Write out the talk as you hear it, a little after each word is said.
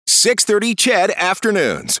6:30 CHED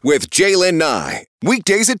Afternoons with Jaylen Nye.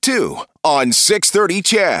 Weekdays at 2 on 6:30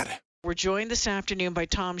 CHED. We're joined this afternoon by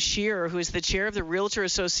Tom Shearer, who is the chair of the Realtors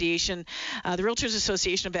Association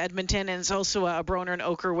of Edmonton, and is also a broker and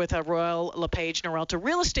oaker with Royal LePage Norelta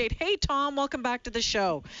Real Estate. Hey, Tom, welcome back to the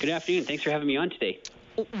show. Good afternoon. Thanks for having me on today.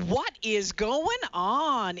 What is going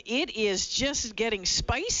on? It is just getting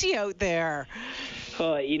spicy out there.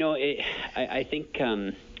 Well, I think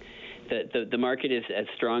the market is as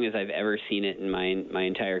strong as I've ever seen it in my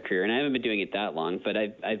entire career, and I haven't been doing it that long, but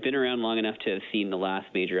I've been around long enough to have seen the last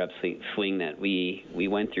major upswing that we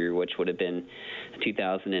went through, which would have been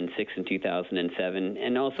 2006 and 2007,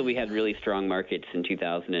 and also we had really strong markets in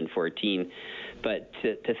 2014. But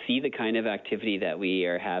to see the kind of activity that we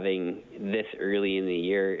are having this early in the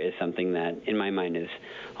year is something that, in my mind, is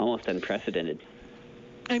almost unprecedented.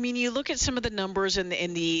 I mean, you look at some of the numbers and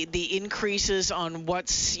the increases on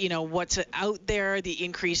what's out there, the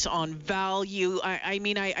increase on value.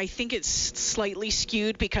 I think it's slightly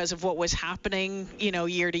skewed because of what was happening,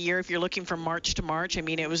 year to year. If you're looking from March to March, I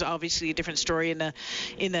mean, it was obviously a different story in the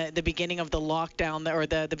beginning of the lockdown or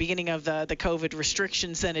the beginning of the COVID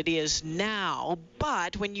restrictions than it is now.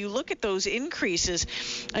 But when you look at those increases,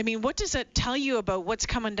 I mean, what does that tell you about what's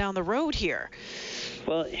coming down the road here?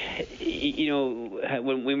 Well,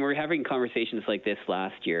 when we were having conversations like this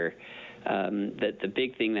last year, that the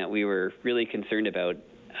big thing that we were really concerned about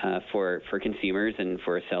for consumers and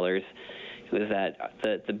for sellers was that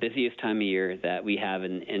the busiest time of year that we have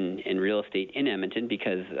in real estate in Edmonton,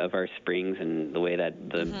 because of our springs and the way that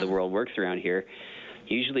the world works around here,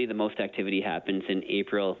 usually the most activity happens in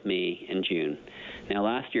April, May, and June. Now,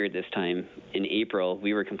 last year at this time, in April,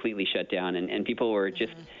 we were completely shut down, and people were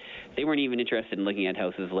just... They weren't even interested in looking at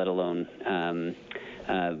houses, let alone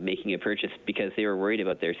making a purchase, because they were worried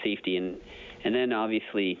about their safety. And then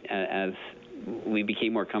obviously, as we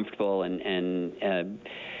became more comfortable and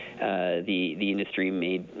the industry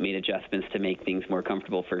made adjustments to make things more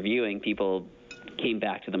comfortable for viewing, people came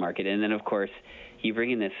back to the market. And then, of course, you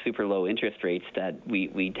bring in this super low interest rates that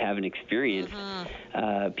we haven't experienced.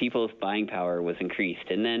 People's buying power was increased.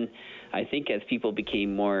 And then I think as people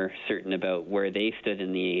became more certain about where they stood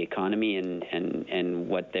in the economy and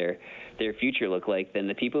what their future looked like, then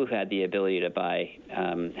the people who had the ability to buy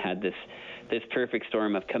had this perfect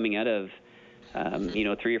storm of coming out of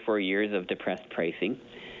 3 or 4 years of depressed pricing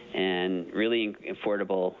and really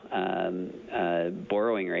affordable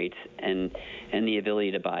borrowing rates and the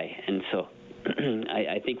ability to buy. And so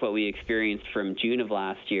I think what we experienced from June of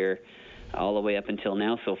last year all the way up until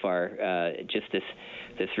now so far, just this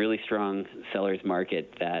really strong seller's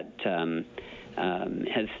market that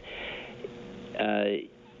has, I'd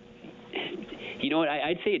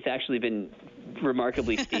say it's actually been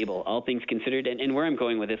remarkably stable, all things considered. And where I'm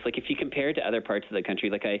going with this, like if you compare it to other parts of the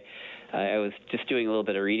country, like I was just doing a little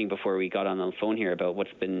bit of reading before we got on the phone here about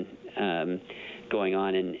what's been going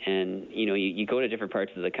on, and you go to different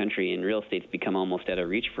parts of the country and real estate's become almost out of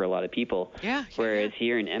reach for a lot of people. Whereas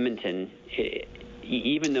here in Edmonton,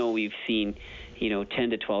 even though we've seen 10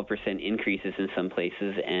 to 12% increases in some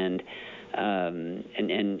places and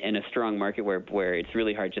a strong market where it's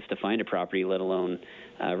really hard just to find a property, let alone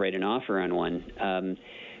write an offer on one,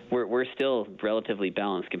 we're still relatively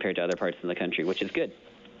balanced compared to other parts of the country, which is good.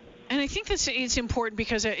 And I think it's important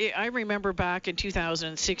because I remember back in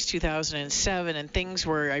 2006, 2007, and things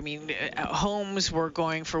were, homes were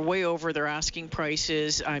going for way over their asking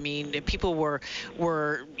prices. I mean, people were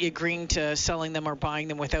agreeing to selling them or buying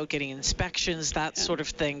them without getting inspections, that sort of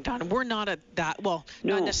thing done. We're not at that,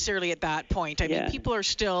 not necessarily at that point. I mean, people are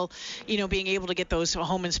still, being able to get those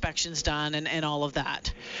home inspections done and all of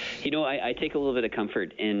that. I take a little bit of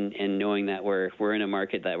comfort in knowing that we're in a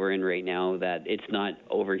market that we're in right now, that it's not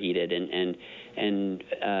overheated. And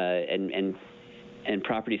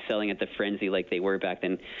properties selling at the frenzy like they were back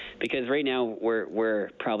then, because right now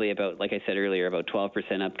we're probably about, like I said earlier, about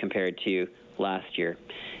 12% up compared to last year,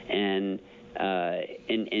 and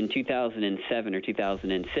in 2007 or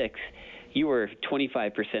 2006, you were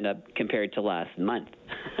 25% up compared to last month.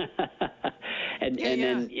 And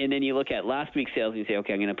then you look at last week's sales and you say,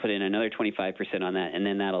 okay, I'm going to put in another 25% on that, and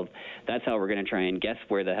then that's how we're going to try and guess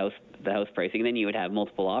where the house pricing. And then you would have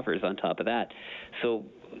multiple offers on top of that. So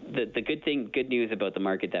the good news about the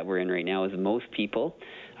market that we're in right now is most people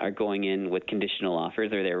are going in with conditional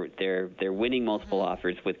offers, or they're winning multiple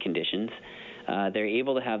offers with conditions. They're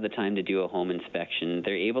able to have the time to do a home inspection.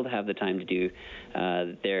 They're able to have the time to do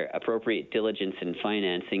their appropriate diligence in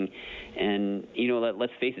financing. And,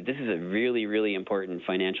 let's face it, this is a really, really important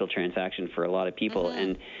financial transaction for a lot of people.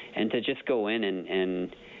 And to just go in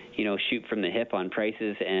and shoot from the hip on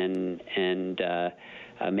prices and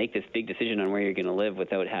make this big decision on where you're going to live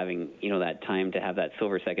without having, that time to have that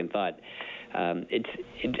silver second thought.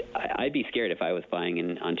 I'd be scared if I was buying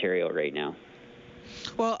in Ontario right now.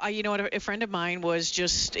 Well, you know what? A friend of mine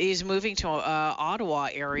is moving to Ottawa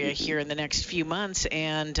area here in the next few months,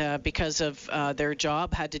 and because of their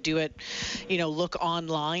job, had to do it, look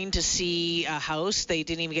online to see a house. They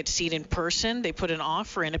didn't even get to see it in person. They put an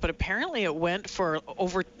offer in it, but apparently it went for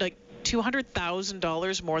over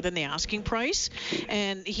 $200,000 more than the asking price.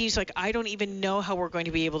 And he's like, I don't even know how we're going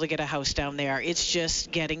to be able to get a house down there. It's just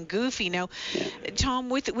getting goofy. Now, Tom,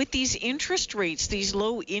 with these interest rates, these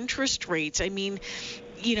low interest rates, I mean,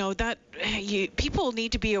 people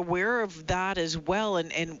need to be aware of that as well,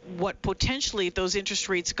 and what potentially, if those interest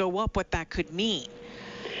rates go up, what that could mean.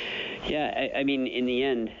 Yeah, I mean, in the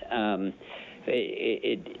end,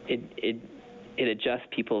 it adjusts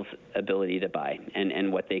people's ability to buy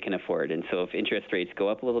and what they can afford. And so if interest rates go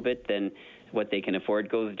up a little bit, then what they can afford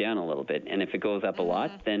goes down a little bit. And if it goes up a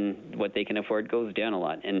lot, then what they can afford goes down a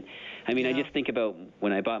lot. And I mean, I just think about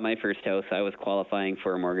when I bought my first house, I was qualifying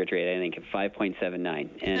for a mortgage rate, I think, of 5.79.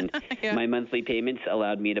 And my monthly payments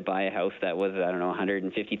allowed me to buy a house that was,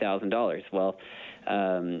 $150,000. Well,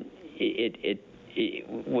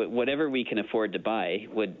 whatever we can afford to buy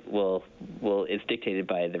is dictated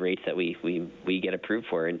by the rates that we get approved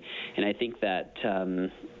for, and I think that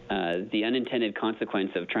the unintended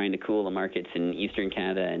consequence of trying to cool the markets in Eastern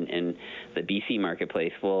Canada and the BC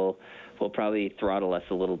marketplace will probably throttle us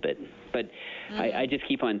a little bit. But I just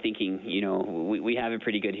keep on thinking, we have it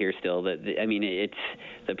pretty good here still.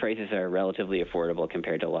 The prices are relatively affordable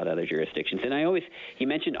compared to a lot of other jurisdictions. And you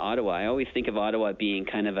mentioned Ottawa. I always think of Ottawa being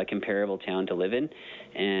kind of a comparable town to live in,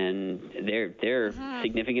 and they're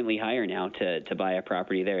significantly higher now to buy a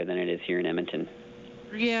property there than it is here in Edmonton.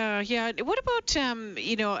 Yeah. What about, some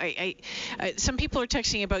people are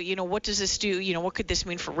texting about, what does this do? What could this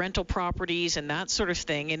mean for rental properties and that sort of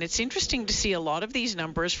thing? And it's interesting to see a lot of these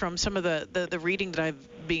numbers from some of the reading that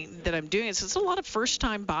I'm doing. It's a lot of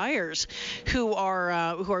first-time buyers who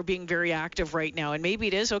are being very active right now. And maybe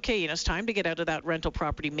it is okay. It's time to get out of that rental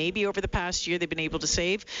property. Maybe over the past year they've been able to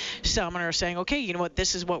save. Some are saying, okay, you know what,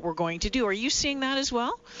 this is what we're going to do. Are you seeing that as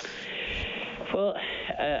well? Well,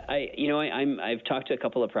 I've talked to a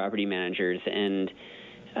couple of property managers, and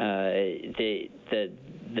the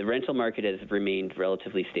rental market has remained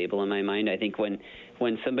relatively stable in my mind. I think when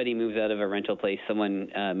somebody moves out of a rental place, someone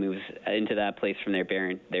moves into that place from their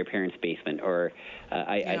parents' basement, or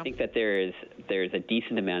I think that there's a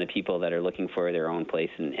decent amount of people that are looking for their own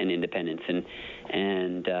place and independence, and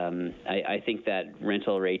I think that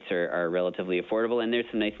rental rates are relatively affordable, and there's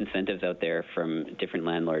some nice incentives out there from different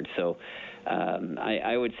landlords. So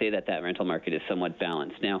I would say that rental market is somewhat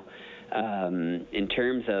balanced. Now, in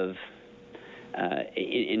terms of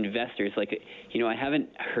investors, I haven't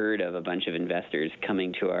heard of a bunch of investors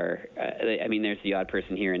coming to our, there's the odd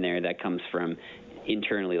person here and there that comes from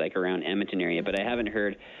internally, like around Edmonton area, but I haven't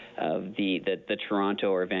heard of the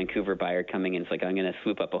Toronto or Vancouver buyer coming in. It's like, I'm going to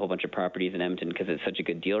swoop up a whole bunch of properties in Edmonton because it's such a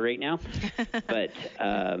good deal right now. But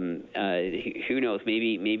who knows?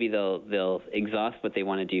 Maybe they'll exhaust what they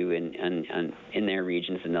want to do in their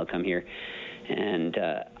regions, and they'll come here. And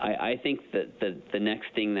I think that the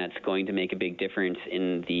next thing that's going to make a big difference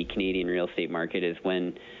in the Canadian real estate market is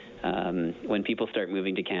when people start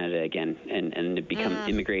moving to Canada again, and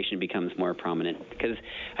immigration becomes more prominent. Because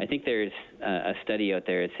I think there's a study out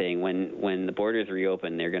there saying when the borders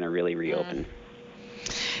reopen, they're going to really reopen.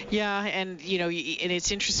 Yeah, and and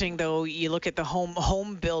it's interesting though. You look at the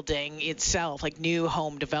home building itself, like new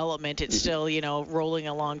home development. It's still rolling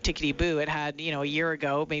along tickety-boo. It had a year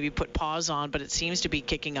ago maybe put pause on, but it seems to be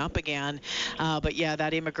kicking up again. But yeah,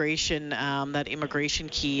 that immigration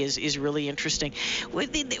key is really interesting.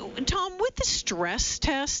 Tom, with the stress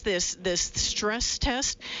test, this stress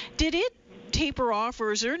test, did it taper off,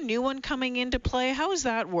 or is there a new one coming into play? How is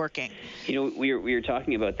that working? We were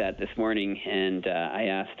talking about that this morning, and I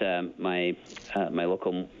asked my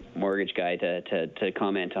local mortgage guy to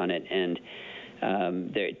comment on it, and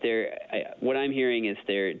what I'm hearing is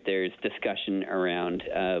there's discussion around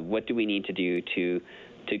what do we need to do to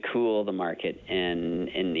cool the market and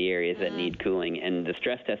in the areas that need cooling, and the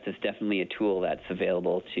stress test is definitely a tool that's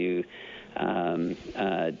available to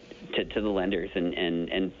the lenders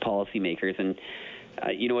and policymakers, and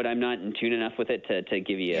You know what? I'm not in tune enough with it to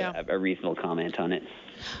give you a reasonable comment on it.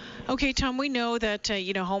 Okay, Tom, we know that,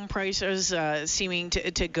 home prices seeming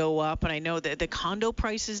to go up, and I know that the condo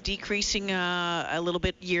prices decreasing a little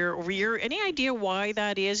bit year over year. Any idea why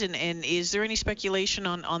that is, and is there any speculation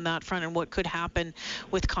on that front and what could happen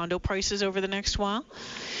with condo prices over the next while?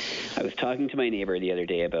 I was talking to my neighbor the other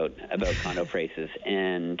day about condo prices,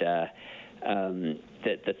 and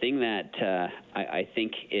the thing that I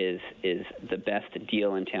think is the best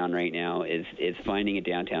deal in town right now is finding a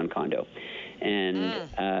downtown condo. And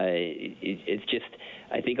it's just,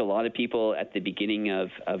 I think a lot of people at the beginning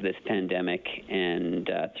of this pandemic and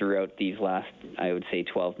throughout these last, I would say,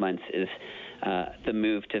 12 months is the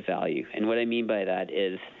move to value. And what I mean by that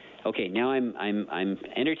is, okay, now I'm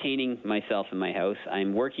entertaining myself in my house.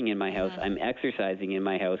 I'm working in my house. I'm exercising in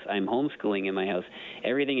my house. I'm homeschooling in my house.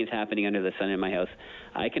 Everything is happening under the sun in my house.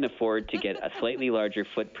 I can afford to get a slightly larger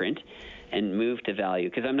footprint and move to value,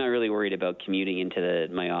 because I'm not really worried about commuting into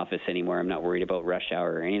my office anymore. I'm not worried about rush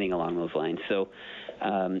hour or anything along those lines. So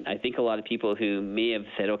I think a lot of people who may have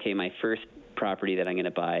said, okay, my first property that I'm going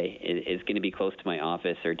to buy is going to be close to my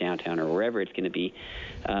office or downtown or wherever it's going to be,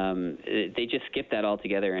 they just skipped that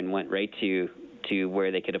altogether and went right to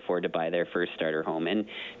where they could afford to buy their first starter home. And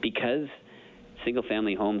because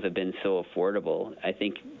single-family homes have been so affordable, I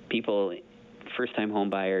think people, first-time home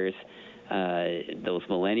buyers, those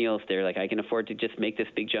millennials, they're like, I can afford to just make this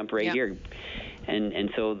big jump right here. And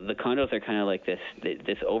so the condos are kind of like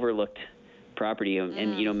this overlooked property,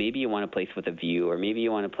 and maybe you want a place with a view, or maybe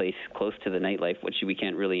you want a place close to the nightlife, which we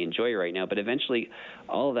can't really enjoy right now, but eventually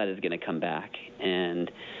all of that is going to come back, and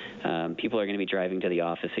people are going to be driving to the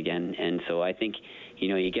office again. And so I think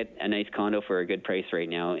you get a nice condo for a good price right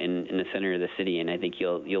now in the center of the city, and I think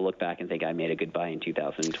you'll look back and think I made a good buy in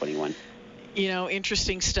 2021.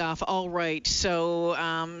 Interesting stuff. All right. So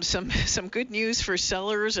some good news for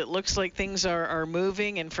sellers. It looks like things are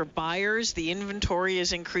moving. And for buyers, the inventory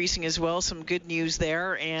is increasing as well. Some good news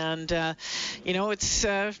there. And,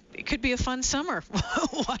 it could be a fun summer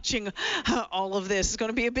watching all of this. It's going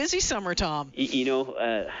to be a busy summer, Tom.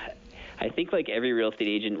 I think like every real estate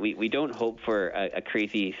agent, we don't hope for a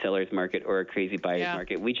crazy seller's market or a crazy buyer's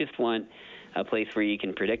market. We just want a place where you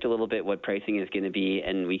can predict a little bit what pricing is going to be,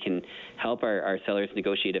 and we can help our sellers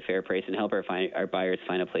negotiate a fair price and help our buyers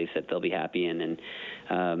find a place that they'll be happy in. And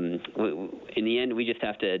in the end, we just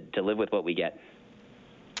have to live with what we get.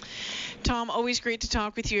 Tom, always great to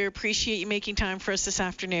talk with you. I appreciate you making time for us this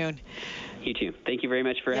afternoon. You too. Thank you very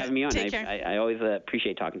much for having me on. Take care. I always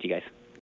appreciate talking to you guys.